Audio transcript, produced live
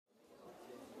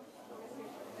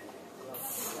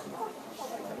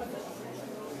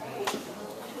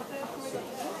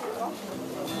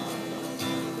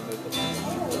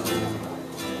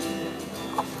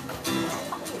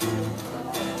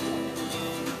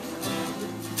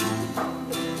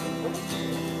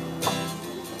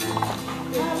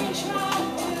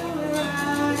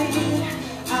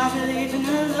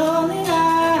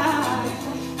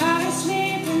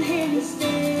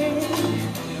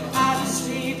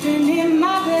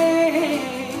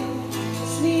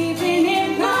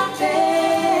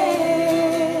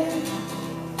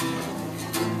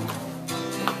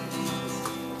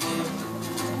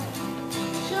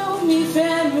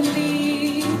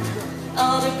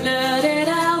blood that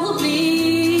I will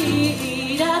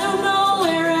bleed. I don't know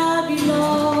where I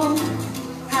belong.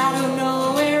 I don't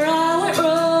know where I went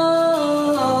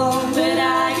wrong, but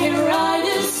I can write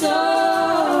a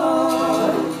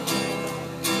song.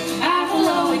 I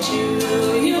belong with you,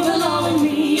 you belong with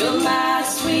me. You're my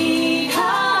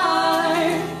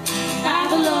sweetheart. I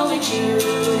belong with you,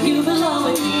 you belong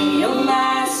with me. You're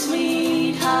my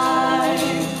sweetheart.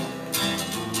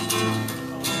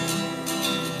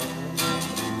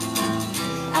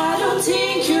 I don't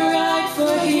think you're right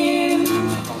for him.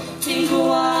 Think of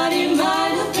what it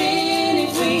might have been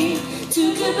if we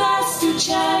took a bus to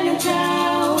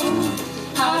Chinatown.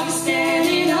 I'll be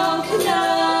standing on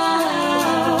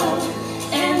canal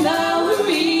and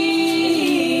Bowery.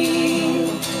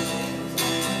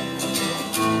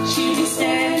 She'll be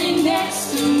standing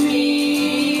next to me.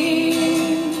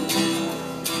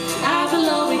 I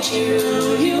belong with you,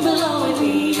 you belong with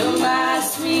me. You're my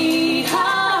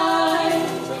sweetheart.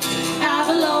 I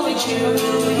belong with you,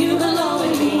 you belong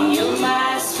with me. You're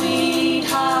my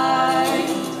sweetheart.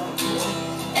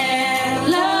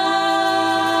 And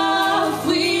love,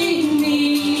 we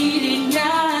need it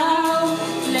now.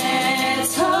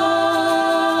 Let's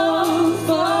hope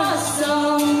for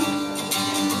some.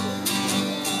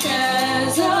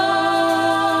 'Cause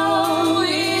oh,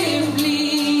 we're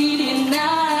bleeding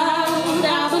out.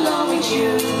 I belong with you,